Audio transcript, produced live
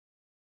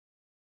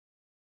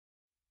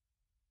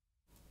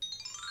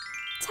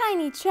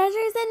Tiny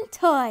Treasures and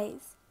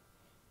Toys.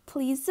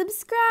 Please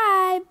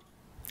subscribe.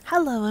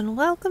 Hello and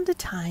welcome to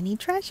Tiny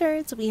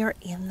Treasures. We are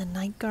in the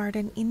night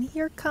garden and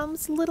here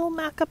comes little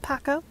Makka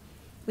Pakka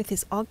with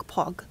his Ogg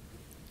Pog.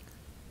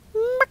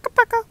 Makka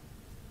Pakka.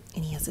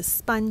 And he has his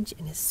sponge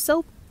and his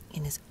soap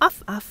and his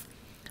uff.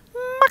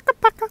 Makka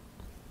Pakka.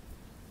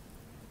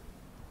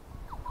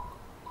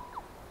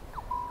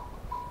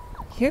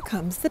 Here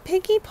comes the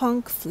piggy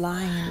Ponk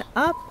flying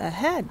up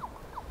ahead.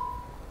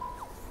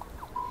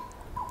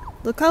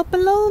 Look out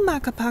below,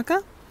 Makka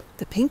Pakka.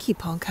 The Pinky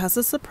Ponk has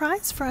a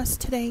surprise for us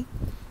today.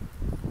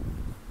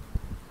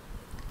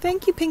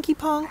 Thank you, Pinky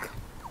Ponk.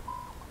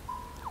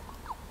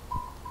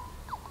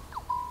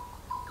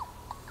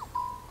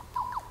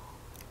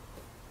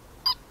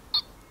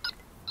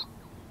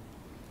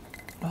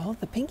 Oh,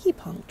 the Pinky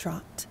Ponk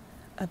dropped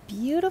a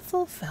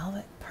beautiful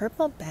velvet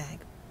purple bag.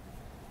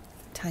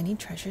 Tiny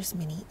Treasures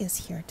Minnie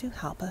is here to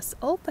help us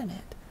open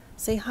it.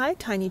 Say hi,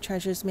 Tiny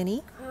Treasures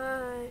Minnie.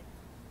 Hi.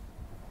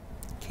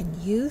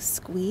 Can you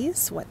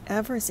squeeze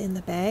whatever's in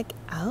the bag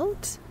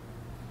out?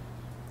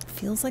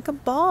 Feels like a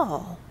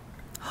ball.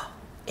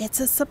 It's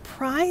a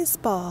surprise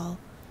ball.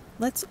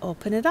 Let's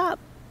open it up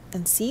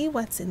and see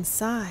what's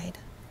inside.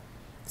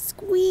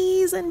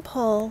 Squeeze and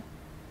pull.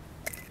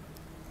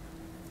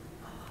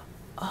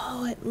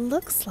 Oh, it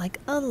looks like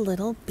a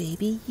little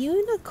baby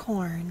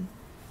unicorn.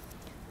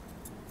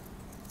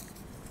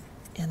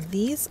 And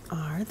these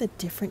are the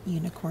different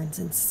unicorns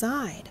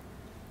inside.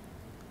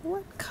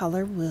 What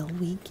color will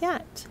we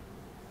get?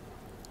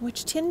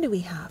 Which tin do we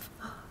have?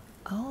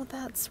 Oh,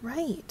 that's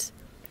right.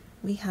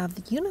 We have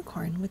the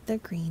unicorn with the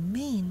green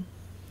mane.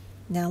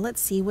 Now let's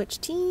see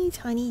which teeny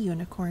tiny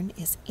unicorn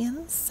is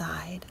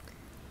inside.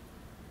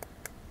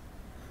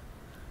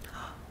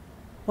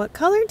 What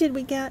color did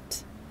we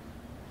get?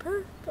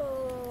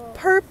 Purple.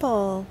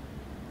 Purple.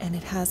 And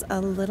it has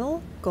a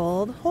little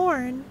gold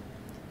horn.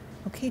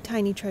 Okay,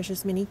 Tiny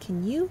Treasures Minnie,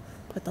 can you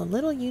put the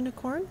little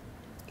unicorn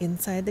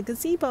inside the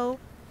gazebo?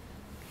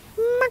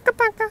 Makka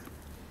Pakka.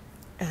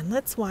 And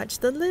let's watch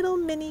the little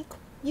mini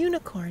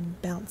unicorn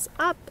bounce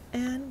up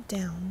and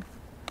down.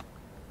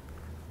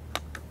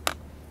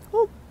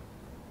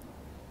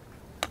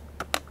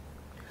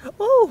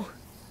 Oh!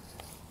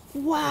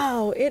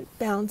 Wow, it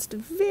bounced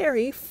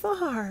very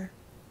far.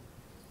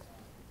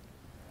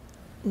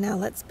 Now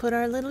let's put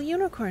our little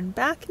unicorn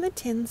back in the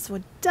tin so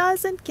it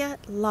doesn't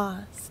get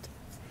lost.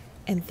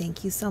 And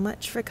thank you so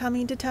much for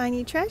coming to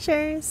Tiny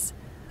Treasures.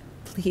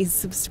 Please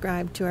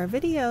subscribe to our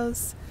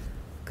videos.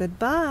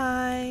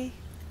 Goodbye.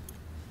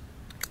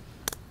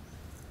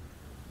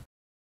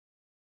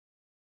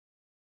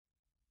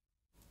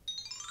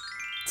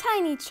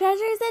 Tiny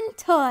Treasures and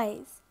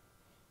Toys.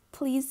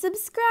 Please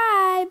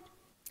subscribe.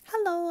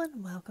 Hello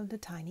and welcome to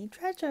Tiny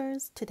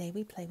Treasures. Today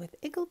we play with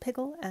Iggle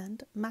Piggle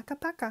and Makka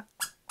Pakka.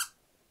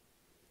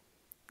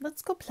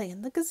 Let's go play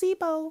in the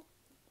gazebo.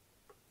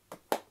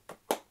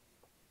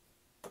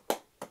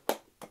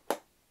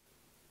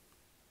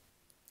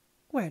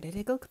 Where did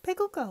Iggle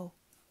Piggle go?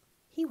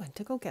 He went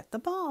to go get the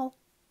ball.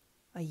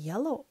 A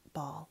yellow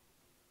ball.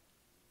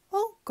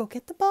 Oh, go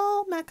get the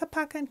ball, Makka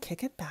Pakka, and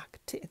kick it back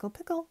to Iggle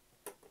Piggle.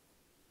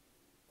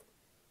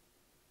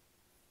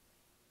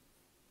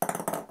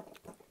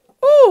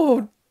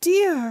 Oh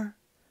dear!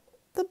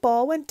 The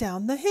ball went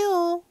down the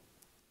hill.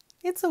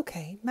 It's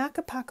okay.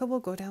 Makka Pakka will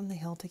go down the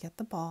hill to get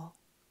the ball.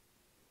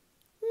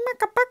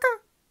 Makka Pakka!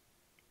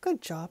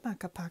 Good job,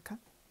 Makka Pakka.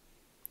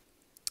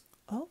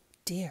 Oh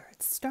dear,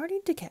 it's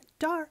starting to get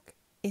dark.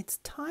 It's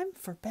time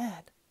for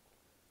bed.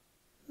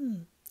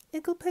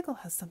 Iggle Piggle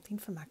has something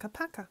for Makka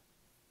Pakka.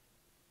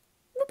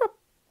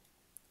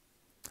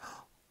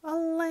 A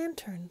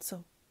lantern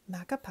so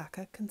Makka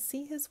Pakka can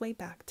see his way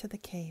back to the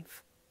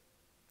cave.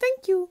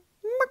 Thank you,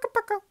 Makka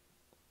Pakka.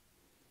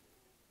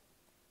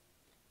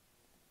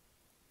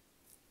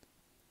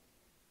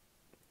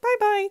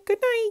 Bye-bye. Good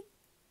night.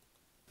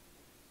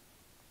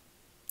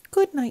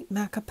 Good night,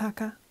 Makka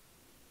Pakka.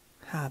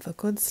 Have a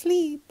good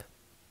sleep.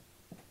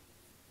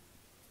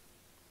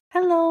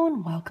 Hello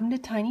and welcome to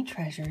Tiny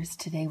Treasures.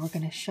 Today we're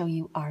going to show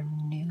you our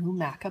new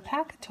Makka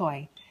Pakka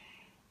toy.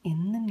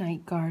 In the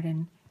night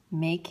garden,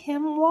 make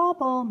him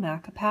wobble,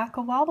 Makka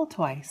Pakka wobble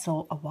toy.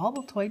 So a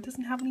wobble toy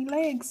doesn't have any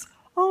legs.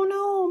 Oh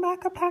no,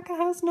 Makka Pakka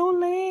has no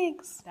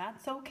legs.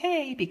 That's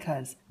okay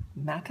because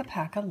Makka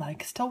Pakka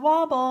likes to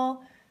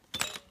wobble.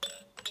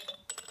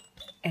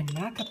 And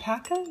Makka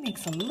Pakka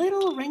makes a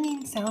little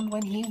ringing sound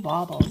when he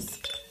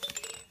wobbles.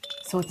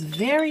 So it's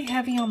very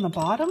heavy on the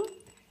bottom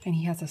and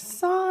he has a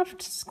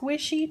soft,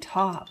 squishy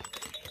top,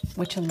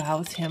 which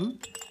allows him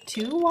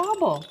to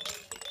wobble.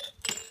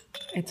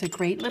 It's a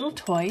great little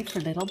toy for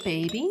little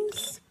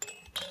babies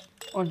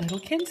or little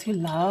kids who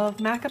love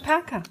Makka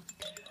Pakka.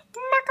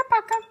 Makka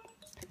Pakka!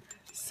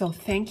 So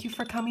thank you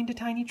for coming to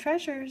Tiny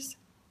Treasures.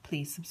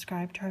 Please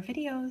subscribe to our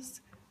videos.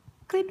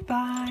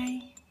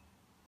 Goodbye.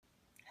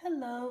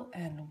 Hello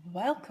and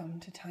welcome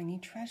to Tiny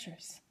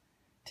Treasures.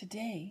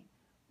 Today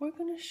we're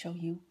going to show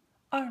you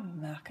our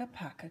Makka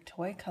Pakka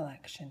toy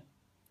collection.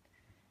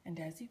 And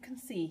as you can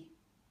see,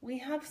 we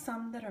have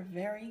some that are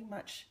very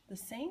much the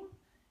same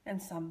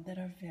and some that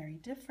are very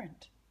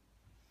different.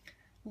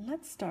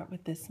 Let's start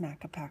with this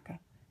Makka Pakka.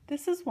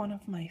 This is one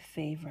of my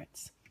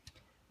favorites.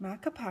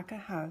 Makka Pakka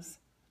has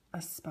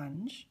a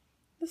sponge,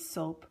 the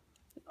soap,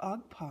 the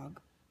Ogg Pog,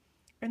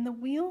 and the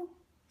wheel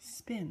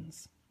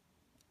spins.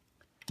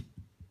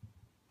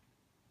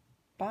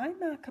 Bye,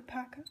 Makka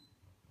Pakka.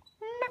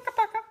 Makka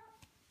Pakka.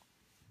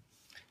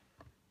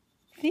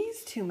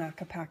 These two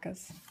Makka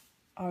Pakkas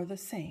are the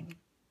same,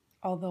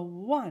 although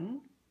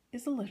one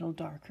is a little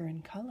darker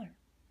in color.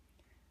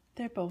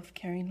 They're both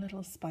carrying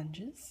little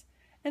sponges,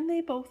 and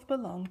they both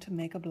belong to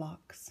mega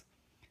blocks.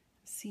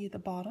 See at the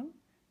bottom,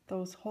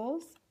 those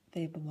holes,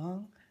 they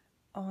belong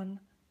on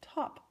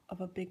top of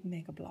a big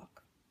mega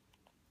block.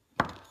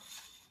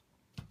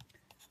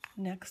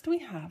 Next we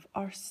have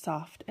our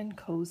soft and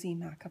cozy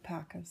Makka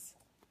Pakkas.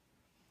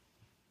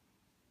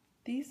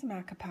 These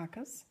Makka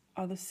Pakkas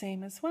are the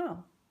same as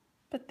well,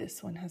 but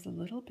this one has a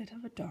little bit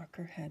of a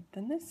darker head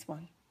than this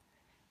one.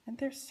 And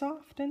they're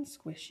soft and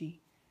squishy,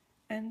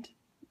 and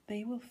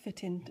they will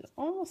fit into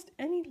almost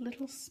any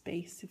little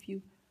space. If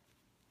you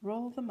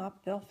roll them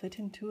up, they'll fit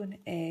into an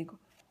egg,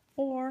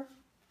 or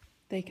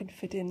they can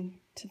fit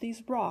into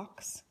these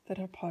rocks that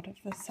are part of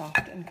the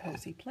soft and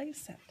cozy play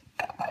set.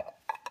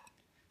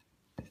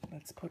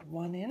 Let's put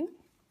one in.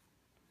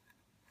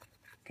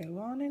 Go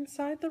on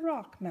inside the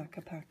rock,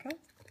 Makka Pakka.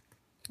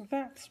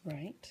 That's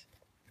right.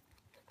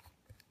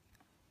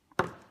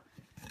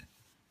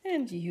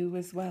 And you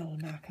as well,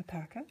 Makka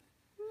Pakka.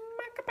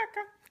 Makka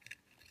Pakka.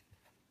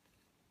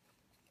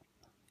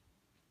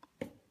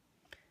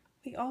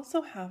 We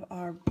also have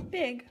our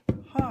big,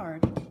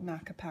 hard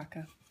Makka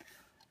Pakka.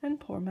 And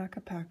poor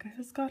Makka Pakka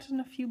has gotten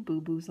a few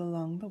boo-boos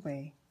along the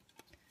way.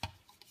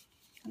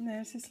 And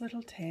there's his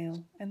little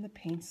tail, and the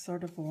paint's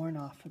sort of worn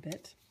off a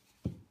bit.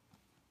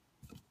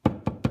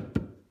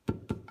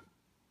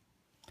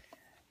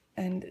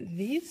 And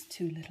these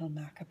two little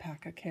Makka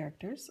Pakka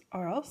characters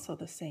are also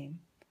the same,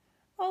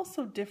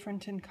 also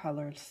different in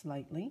color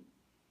slightly.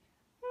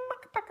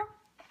 Makka Pakka.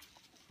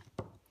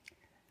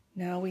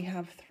 Now we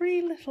have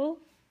three little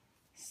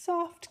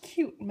soft,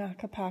 cute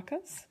Makka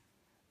Pakkas.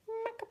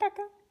 Makka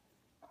Pakka.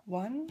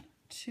 1,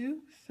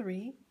 2,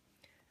 3.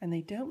 And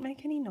they don't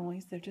make any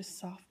noise. They're just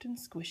soft and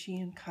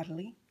squishy and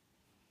cuddly.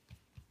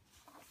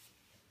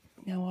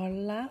 Now our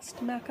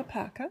last Makka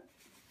Pakka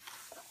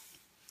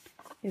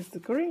is the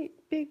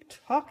great big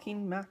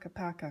talking Makka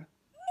Pakka.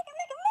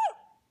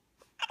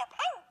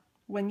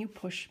 When you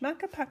push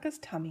Makka Pakka's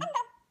tummy,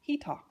 he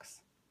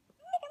talks.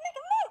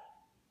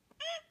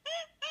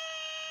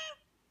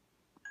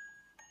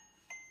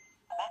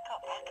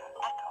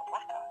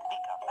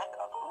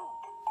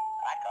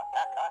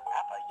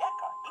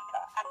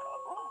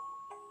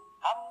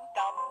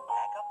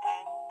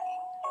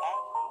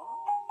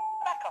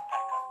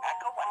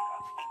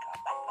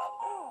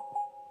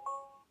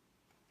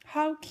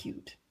 How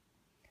cute!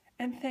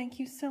 And thank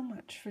you so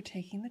much for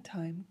taking the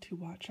time to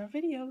watch our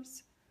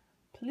videos.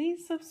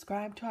 Please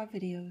subscribe to our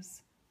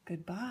videos.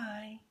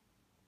 Goodbye.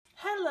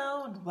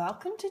 Hello and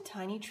welcome to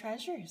Tiny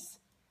Treasures.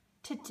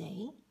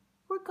 Today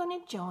we're going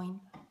to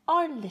join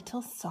our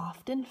little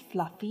soft and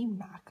fluffy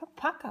Makka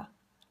Pakka.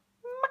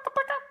 Makka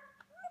Pakka.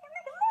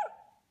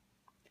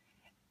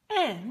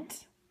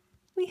 And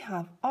we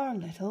have our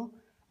little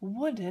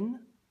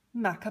wooden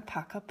Makka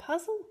Pakka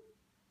puzzle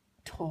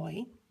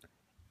toy.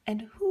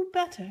 And who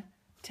better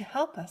to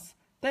help us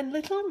than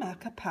little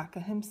Makka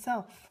Pakka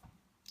himself?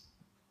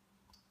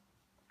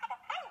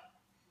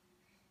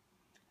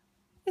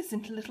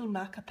 Isn't little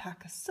Makka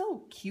Pakka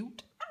so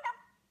cute?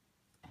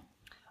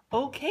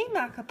 Okay,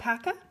 Makka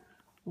Pakka,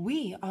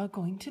 we are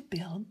going to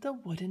build the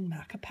wooden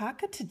Makka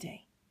Pakka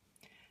today.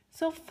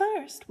 So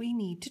first we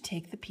need to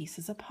take the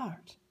pieces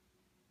apart.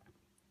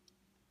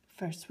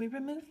 First we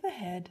remove the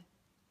head,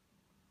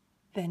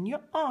 then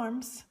your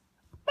arms.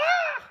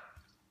 Ah!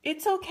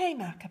 It's okay,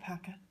 Makka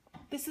Pakka.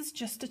 This is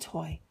just a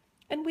toy,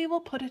 and we will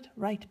put it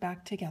right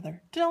back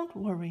together. Don't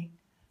worry.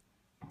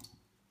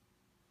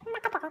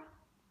 Makka Pakka.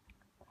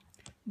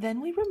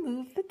 Then we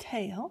remove the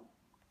tail,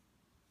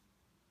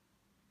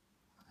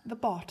 the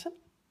bottom,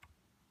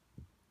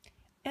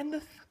 and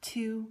the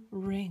two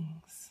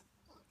rings.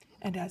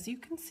 And as you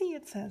can see,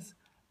 it says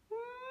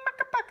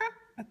Makka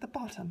Pakka at the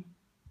bottom.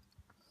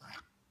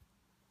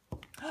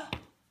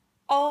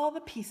 All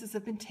the pieces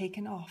have been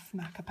taken off,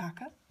 Makka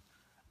Pakka.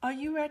 Are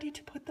you ready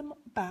to put them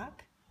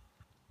back?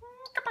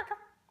 Makka Pakka.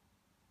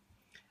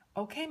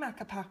 Okay,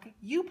 Makka Pakka,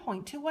 you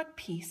point to what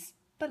piece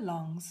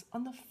belongs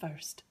on the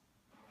first.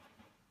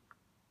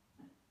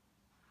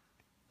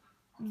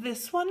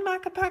 This one,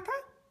 Makka Pakka?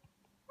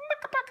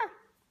 Makka Pakka.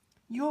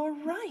 You're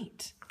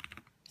right.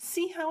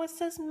 See how it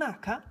says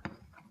Makka?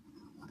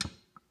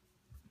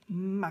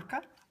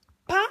 Makka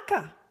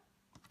Pakka.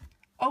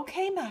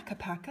 Okay, Makka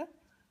Pakka,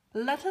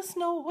 let us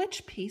know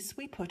which piece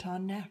we put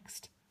on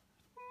next.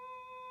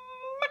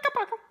 Makka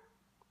Pakka.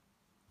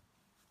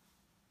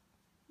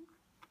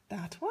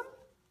 That one?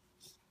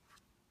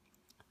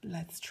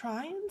 Let's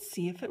try and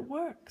see if it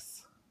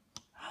works.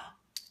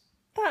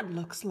 That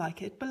looks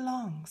like it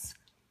belongs.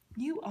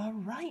 You are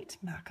right,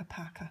 Makka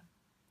Pakka.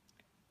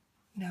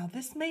 Now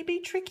this may be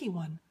a tricky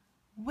one.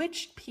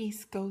 Which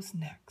piece goes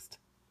next?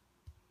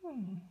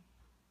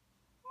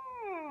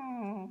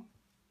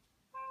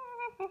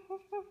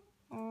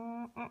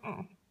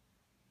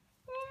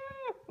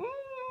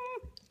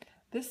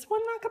 This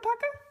one, Makka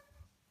Pakka?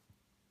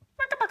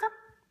 Makka Pakka.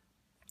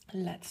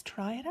 Let's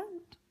try it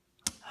out.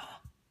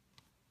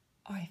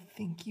 I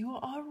think you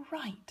are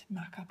right,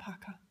 Makka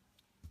Pakka.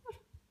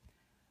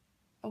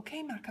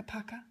 Okay, Makka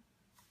Pakka,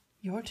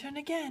 your turn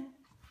again.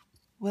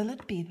 Will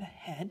it be the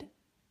head,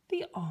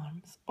 the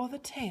arms, or the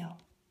tail?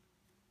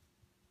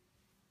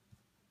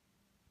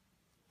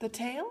 The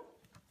tail?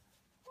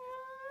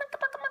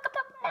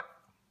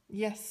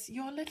 Yes,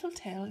 your little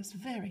tail is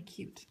very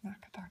cute,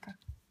 Makka Pakka.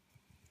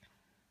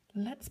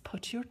 Let's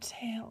put your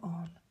tail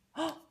on.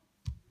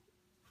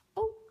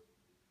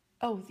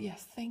 Oh,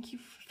 yes, thank you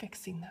for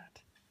fixing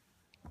that.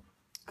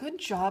 Good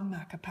job,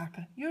 Makka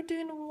Pakka. You're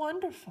doing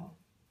wonderful.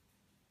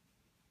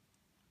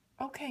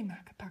 Okay,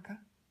 Makka Pakka,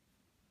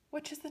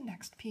 which is the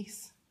next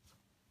piece?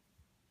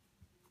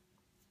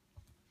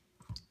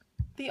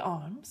 The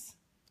arms.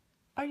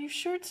 Are you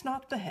sure it's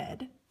not the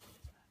head?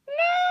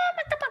 No,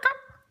 Makka Pakka.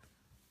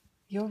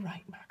 You're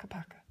right, Makka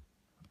Pakka.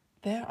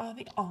 There are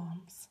the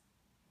arms.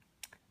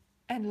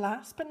 And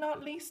last but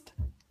not least,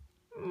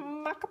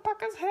 Makka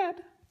Pakka's head.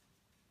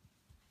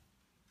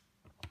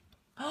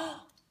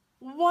 Oh,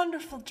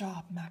 wonderful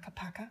job, Makka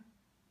Pakka.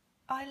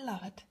 I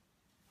love it.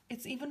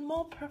 It's even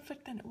more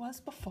perfect than it was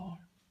before.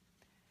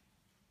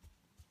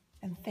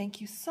 And thank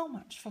you so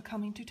much for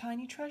coming to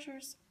Tiny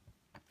Treasures.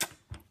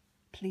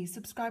 Please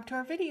subscribe to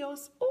our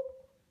videos. Oh,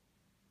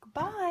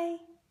 goodbye.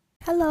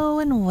 Hello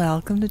and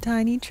welcome to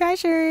Tiny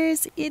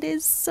Treasures. It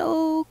is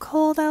so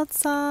cold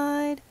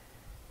outside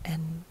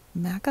and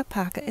Makka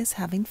Pakka is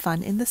having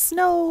fun in the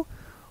snow.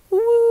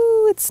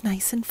 Woo! It's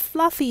nice and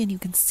fluffy and you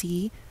can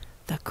see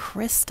the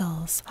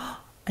crystals.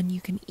 And you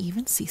can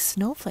even see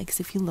snowflakes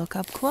if you look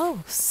up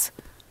close.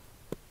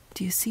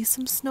 Do you see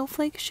some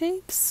snowflake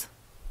shapes?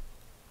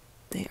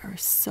 They are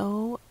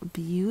so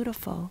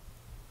beautiful.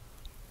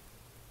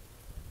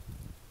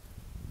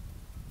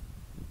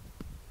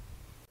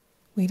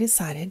 We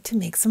decided to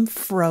make some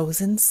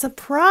frozen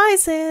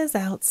surprises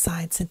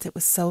outside since it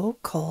was so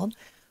cold.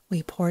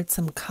 We poured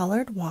some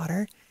colored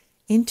water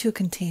into a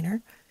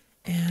container,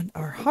 and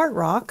our heart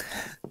rock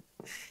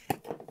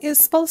is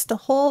supposed to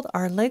hold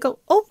our Lego.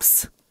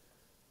 Oops!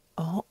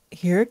 Oh,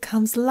 here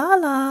comes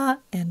Lala,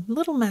 and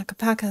little Makka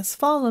Pakka has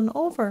fallen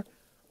over.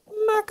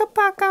 Makka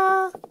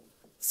Pakka!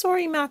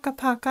 Sorry, Makka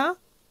Pakka.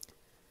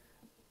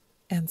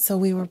 And so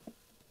we were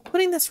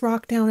putting this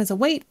rock down as a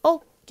weight.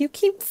 Oh, you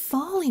keep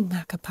falling,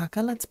 Makka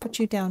Pakka. Let's put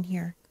you down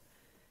here.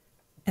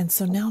 And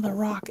so now the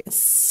rock is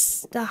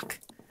stuck.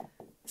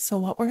 So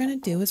what we're going to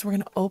do is we're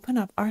going to open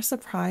up our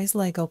surprise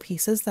Lego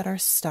pieces that are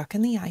stuck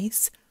in the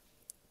ice.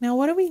 Now,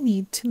 what do we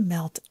need to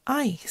melt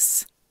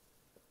ice?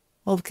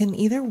 Well, we can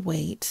either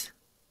wait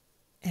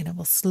and it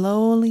will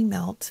slowly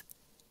melt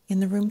in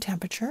the room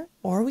temperature,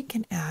 or we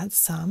can add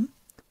some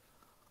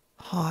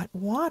hot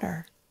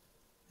water.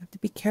 We have to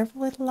be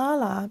careful with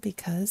Lala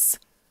because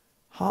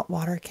hot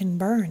water can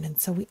burn. And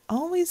so we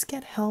always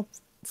get help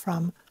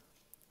from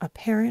a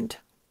parent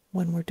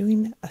when we're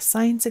doing a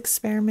science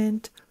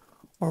experiment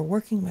or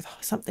working with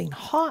something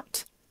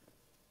hot,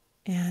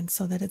 and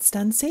so that it's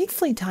done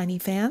safely, tiny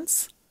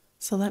fans.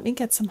 So let me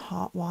get some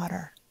hot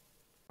water.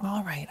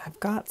 All right, I've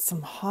got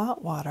some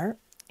hot water,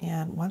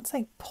 and once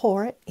I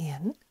pour it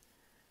in,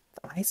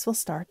 the ice will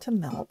start to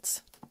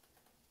melt,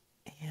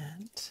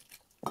 and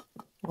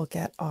we'll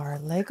get our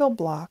Lego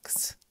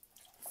blocks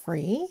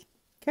free.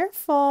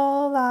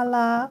 Careful,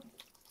 Lala.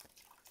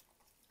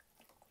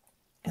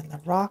 And the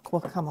rock will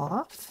come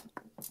off.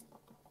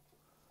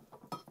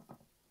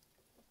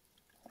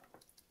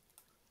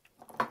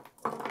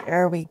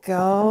 There we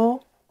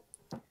go.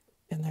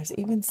 And there's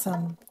even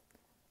some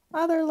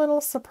other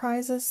little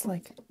surprises,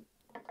 like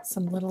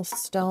some little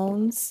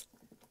stones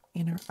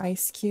in our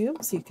ice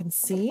cubes, you can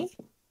see.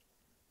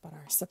 But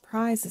our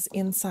surprise is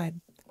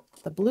inside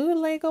the blue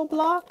Lego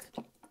block.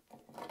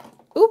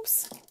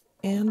 Oops!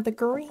 And the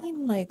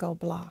green Lego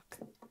block.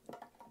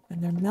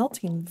 And they're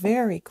melting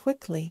very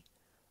quickly.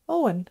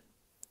 Oh, and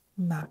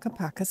Makka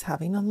Pakka's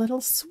having a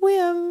little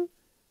swim.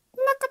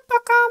 Makka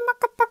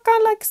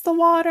Pakka likes the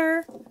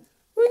water.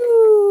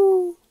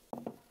 Woo!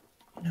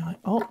 Now,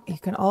 oh, you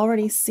can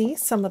already see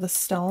some of the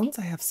stones.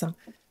 I have some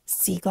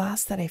sea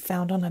glass that I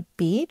found on a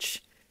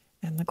beach.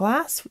 And the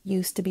glass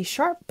used to be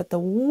sharp, but the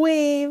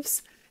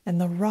waves and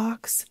the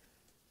rocks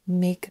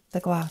make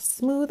the glass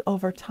smooth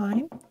over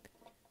time.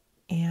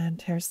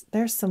 And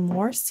there's some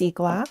more sea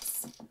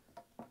glass.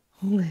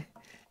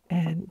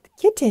 And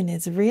Kitten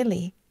is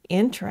really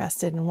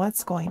interested in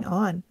what's going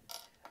on.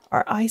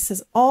 Our ice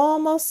is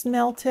almost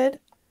melted.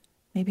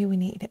 Maybe we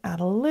need to add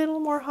a little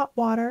more hot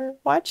water.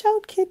 Watch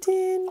out,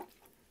 Kitten.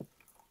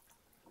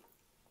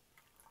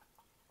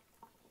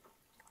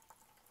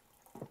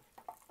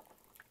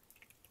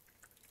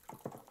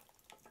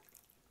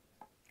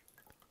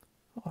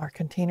 Our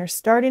container's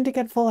starting to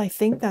get full. I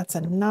think that's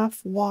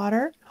enough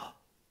water.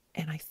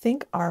 And I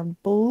think our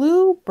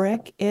blue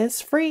brick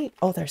is free.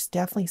 Oh, there's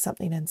definitely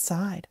something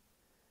inside.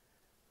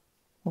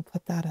 We'll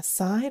put that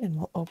aside and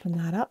we'll open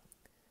that up.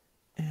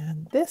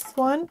 And this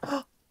one,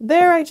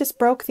 there, I just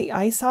broke the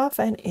ice off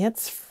and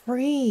it's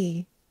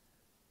free.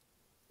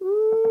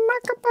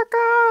 Makka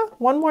Pakka.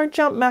 One more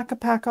jump, Makka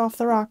Pakka, off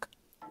the rock.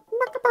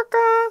 Makka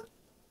Pakka.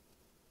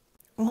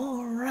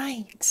 All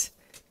right.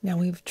 Now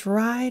we've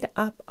dried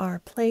up our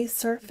play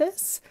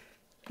surface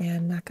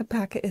and Makka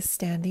Pakka is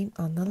standing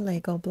on the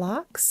Lego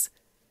blocks.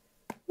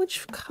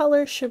 Which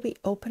color should we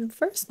open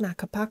first,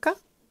 Makka Pakka?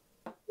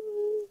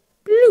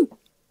 Blue.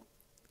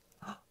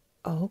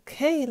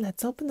 Okay,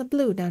 let's open the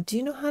blue. Now, do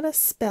you know how to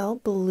spell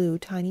blue,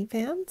 tiny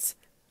fans?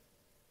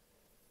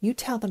 You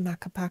tell them,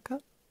 Makka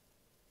Pakka.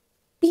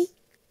 B-L-U-E.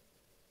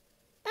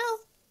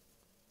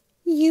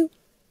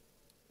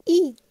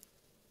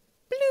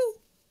 Blue.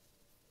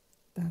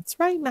 That's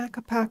right,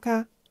 Makka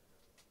Pakka.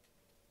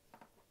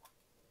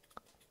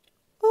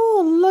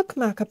 Oh, look,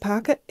 Makka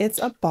Pakka, it's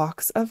a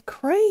box of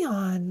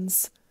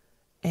crayons.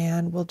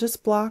 And we'll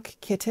just block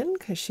Kitten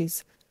because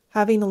she's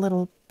having a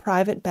little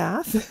private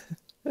bath.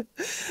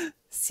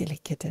 Silly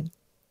kitten.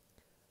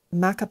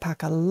 Makka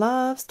Pakka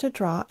loves to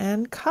draw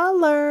and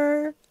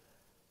color.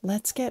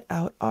 Let's get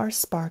out our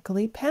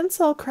sparkly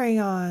pencil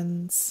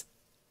crayons.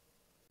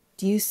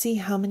 Do you see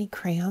how many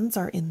crayons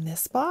are in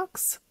this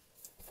box?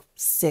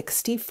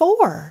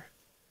 64.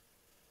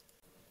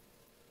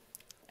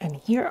 And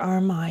here are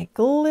my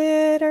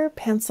glitter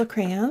pencil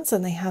crayons,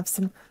 and they have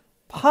some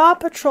Paw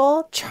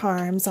Patrol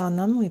charms on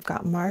them. We've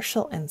got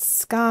Marshall and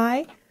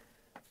Sky.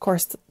 Of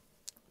course,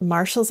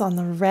 Marshall's on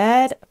the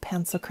red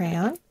pencil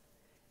crayon,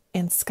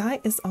 and Sky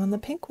is on the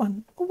pink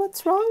one. Oh,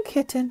 what's wrong,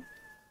 Kitten?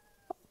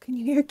 Oh, can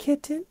you hear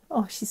Kitten?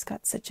 Oh, she's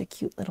got such a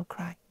cute little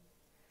cry.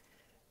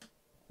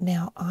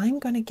 Now I'm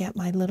going to get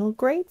my little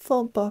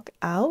Grateful book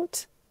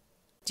out.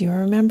 Do you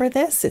remember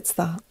this? It's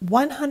the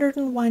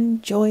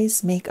 101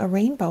 Joys Make a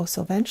Rainbow.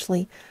 So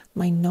eventually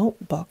my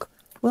notebook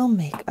will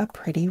make a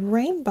pretty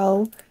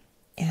rainbow.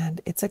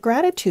 And it's a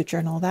gratitude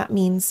journal. That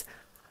means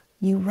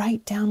you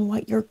write down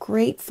what you're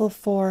grateful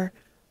for.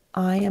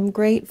 I am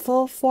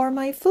grateful for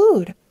my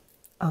food.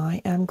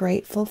 I am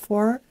grateful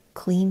for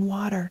clean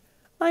water.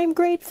 I'm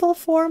grateful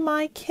for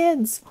my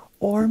kids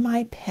or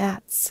my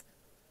pets.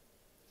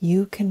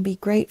 You can be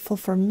grateful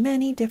for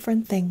many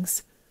different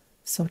things.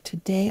 So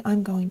today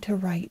I'm going to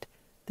write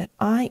that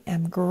I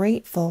am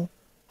grateful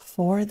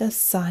for the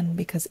sun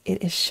because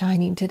it is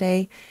shining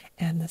today,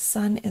 and the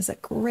sun is a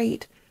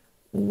great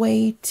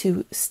way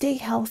to stay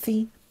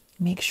healthy.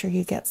 Make sure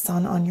you get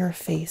sun on your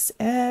face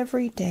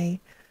every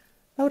day.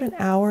 About an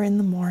hour in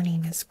the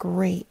morning is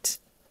great.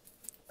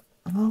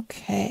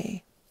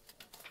 Okay.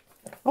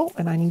 Oh,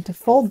 and I need to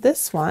fold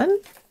this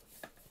one.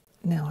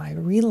 Now I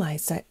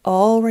realized I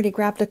already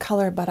grabbed a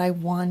color, but I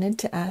wanted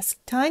to ask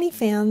tiny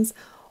fans,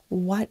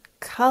 what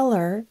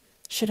color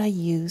should I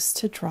use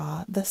to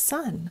draw the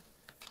sun?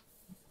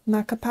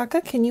 Makka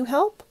Pakka, can you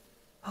help?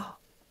 Oh,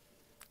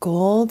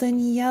 golden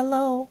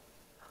yellow.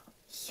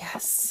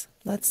 Yes,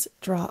 let's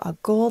draw a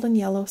golden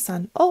yellow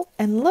sun. Oh,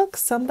 and look,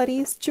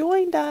 somebody's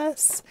joined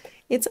us.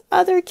 It's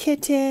other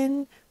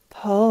kitten,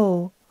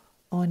 Po.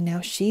 Oh,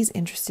 now she's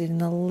interested in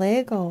the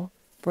Lego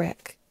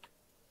brick.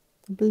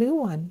 The blue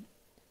one.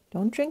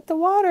 Don't drink the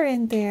water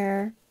in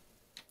there.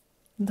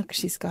 Look,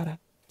 she's got a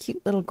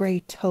cute little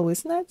gray toe.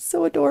 Isn't that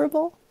so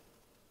adorable?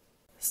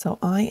 So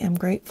I am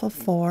grateful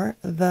for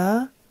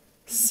the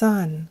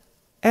sun.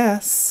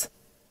 S-U-N.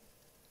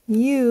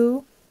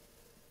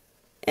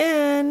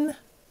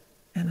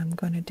 And I'm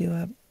going to do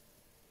a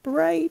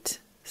bright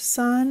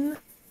sun.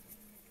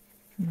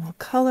 And we'll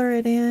color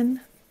it in.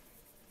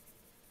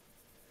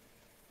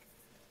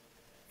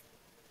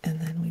 And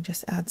then we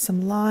just add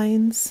some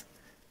lines.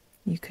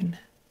 You can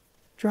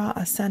draw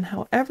a sun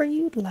however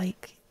you'd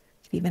like.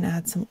 You could even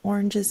add some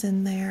oranges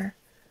in there,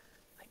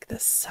 like the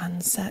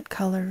sunset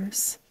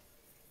colors.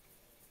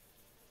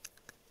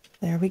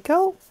 There we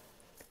go.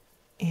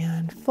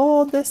 And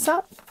fold this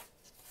up.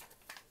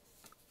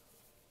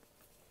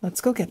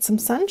 Let's go get some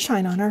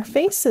sunshine on our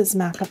faces,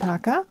 Makka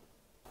Pakka.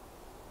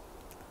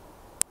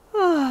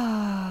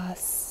 Ah,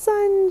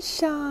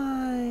 sunshine.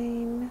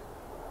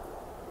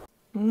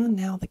 Oh,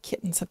 now the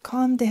kittens have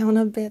calmed down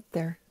a bit.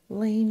 They're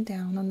laying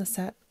down on the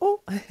set.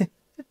 Oh,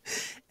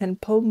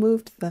 and Po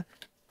moved the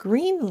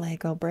green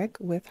Lego brick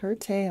with her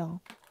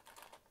tail.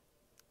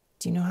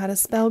 Do you know how to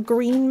spell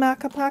green,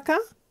 Makka Pakka?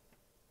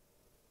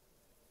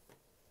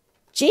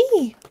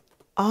 G-R-E-E-N.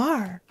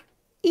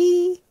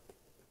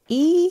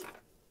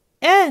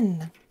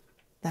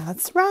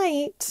 That's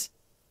right.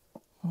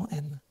 Oh,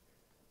 and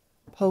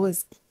Po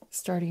is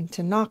starting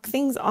to knock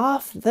things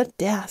off the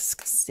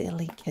desk,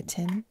 silly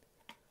kitten.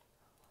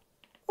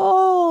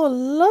 Oh,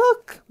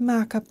 look,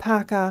 Makka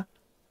Pakka.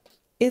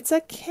 It's a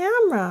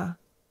camera.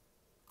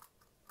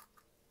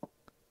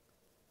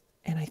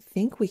 And I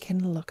think we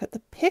can look at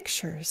the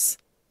pictures.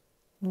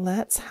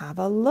 Let's have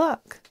a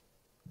look.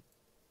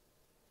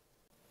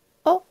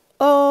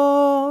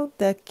 Uh-oh,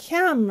 the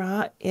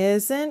camera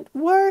isn't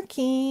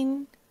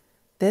working.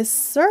 This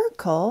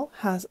circle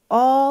has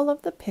all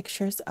of the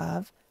pictures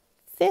of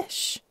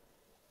fish.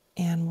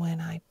 And when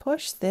I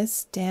push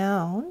this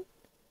down,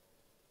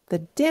 the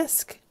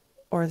disc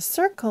or the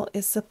circle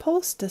is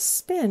supposed to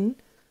spin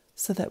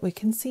so that we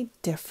can see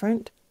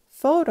different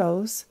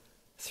photos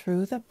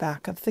through the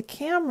back of the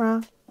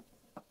camera.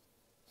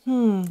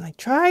 I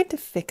tried to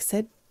fix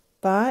it,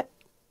 but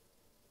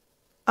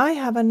I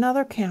have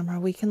another camera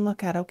we can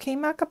look at. Okay,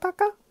 Makka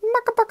Pakka?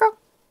 Makka Pakka.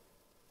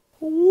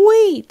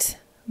 Wait!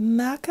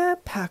 Makka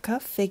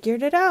Pakka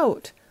figured it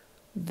out.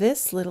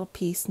 This little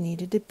piece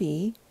needed to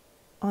be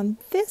on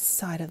this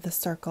side of the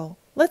circle.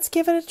 Let's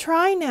give it a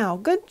try now.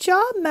 Good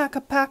job,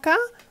 Makka Pakka.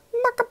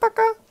 Makka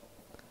Pakka.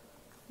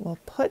 We'll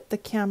put the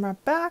camera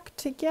back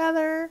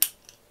together,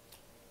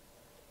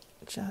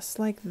 just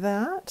like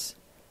that.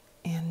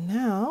 And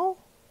now,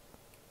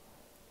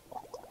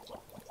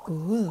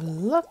 ooh,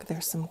 look,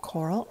 there's some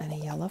coral and a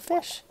yellow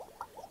fish.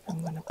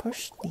 I'm going to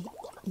push the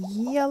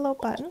yellow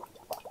button.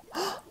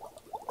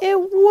 It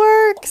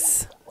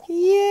works!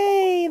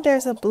 Yay!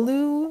 There's a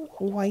blue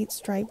white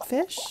striped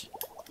fish,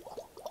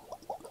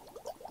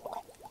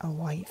 a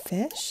white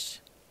fish,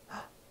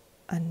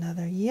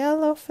 another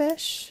yellow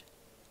fish.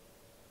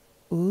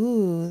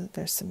 Ooh,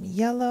 there's some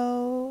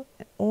yellow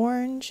and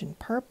orange and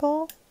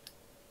purple.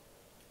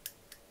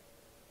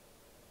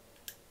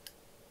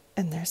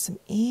 And there's some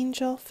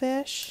angel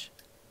fish.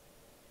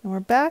 And we're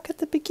back at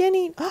the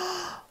beginning.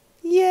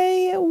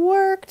 Yay, it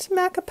worked.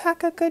 Makka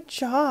Pakka, good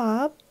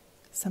job.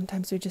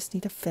 Sometimes we just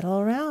need to fiddle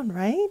around,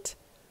 right?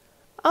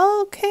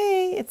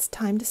 Okay, it's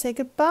time to say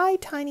goodbye,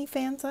 tiny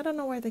fans. I don't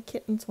know where the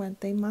kittens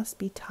went. They must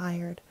be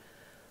tired.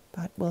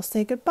 But we'll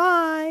say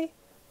goodbye.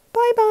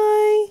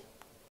 Bye-bye.